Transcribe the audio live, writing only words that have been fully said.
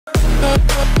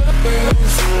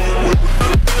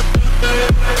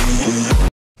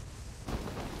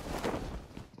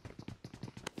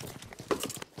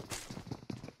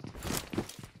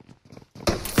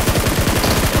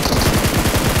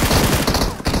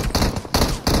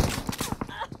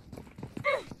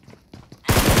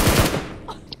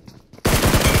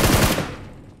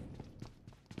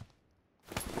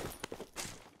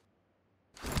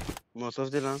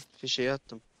Molotov değil lan. Fişeği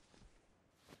attım.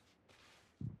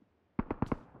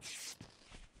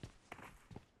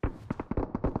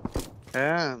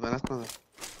 Ben atmadım.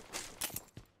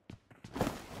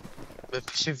 Ben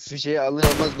fişeği alır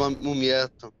almaz mumya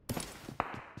attım.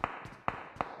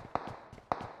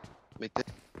 Bekle.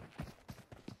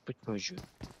 Bu çocuğu.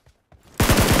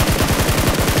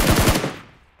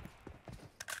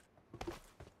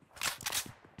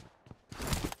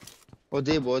 O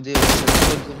değil bu, o değil.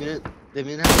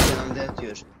 Demin her yanımda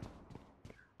yatıyor.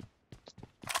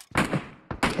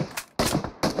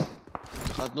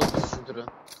 Dikkatli okusun duru.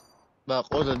 Bak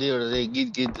orada değil, orada değil.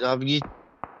 Git abi git.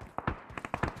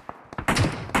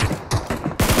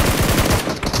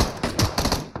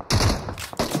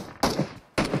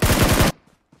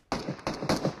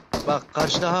 Bak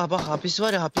karşıda bak hapis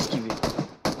var ya, hapis gibi.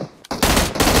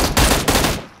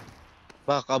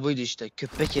 Bak abuydu işte,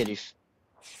 köpek herif.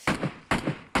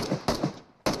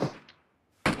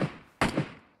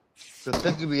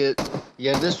 Köpek gibi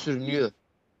yerde sürünüyor.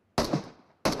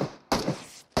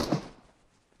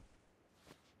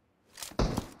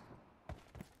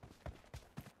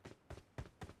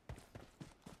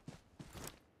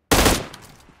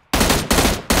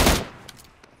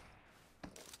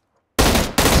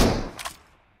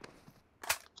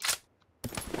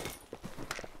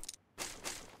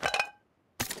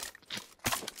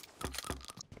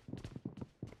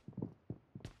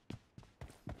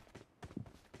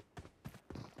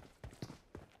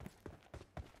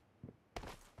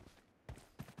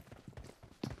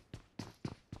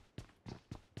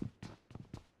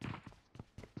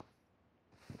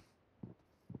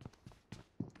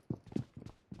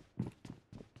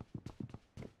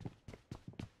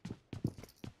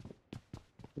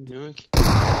 Yok ki.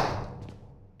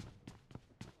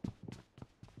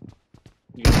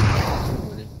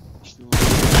 Böyle. İşte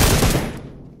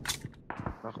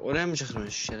bak oraya mı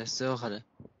çıkmış? Şerefsiz bak hele.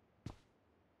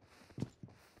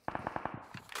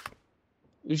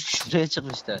 3 kişi buraya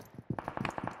çıkmışlar.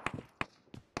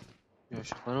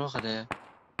 Yavşaklara bak hele ya.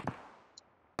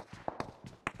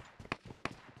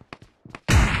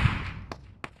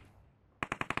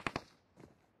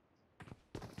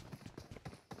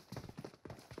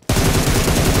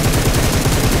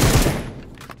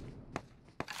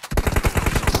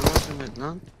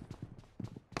 Lan.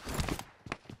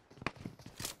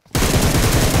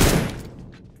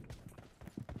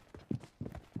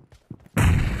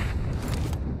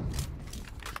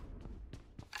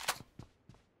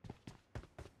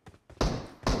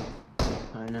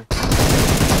 Aynen.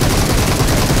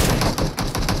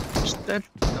 İşte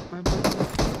yapma.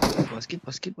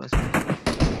 Bas.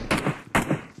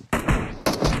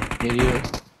 Geliyor.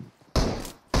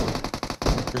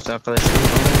 Neyse arkadaşlar.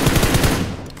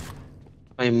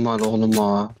 Ay mal oğlum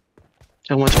ha.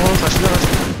 Çakma karşıda.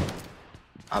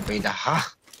 Abi daha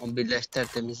 11'ler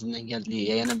tertemizinden geldi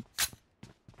yeğenim.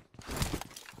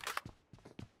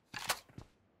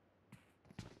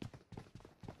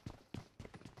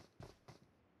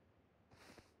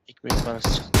 Ekmek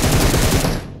parası çıktı.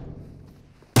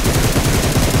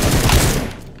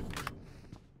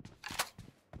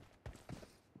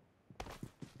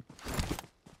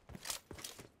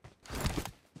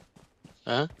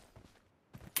 Ha?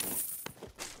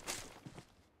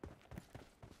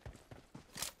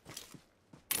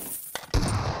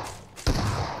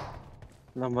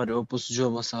 Lan var ya, o pusucu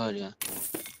olmasa var ya.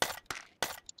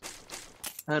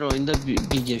 Her oyunda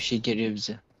bir gevşek geliyor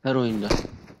bize. Her oyunda.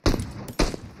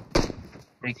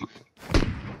 Peki.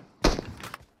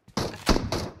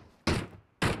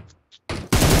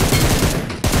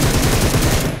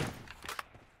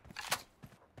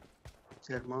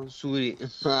 Çerman Suri.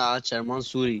 Çerman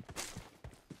Suri.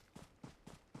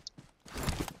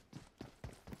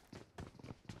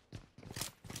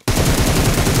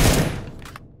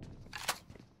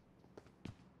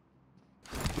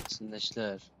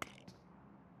 Sindeşler.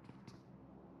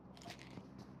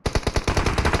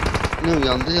 Ne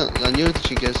yanıyordu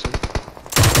çünkü en son.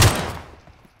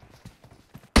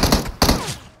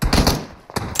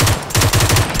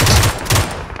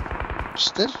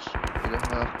 İşte. Böyle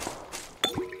ha.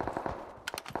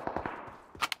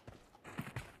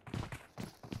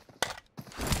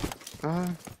 Aha.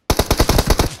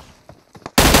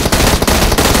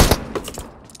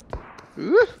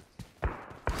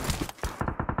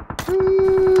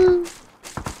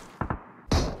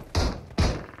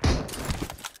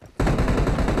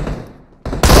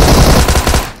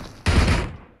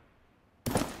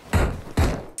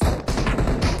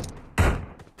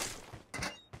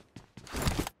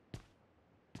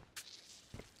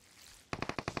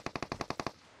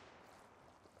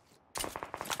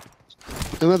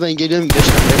 Ömer ben geliyorum 5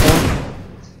 dakika.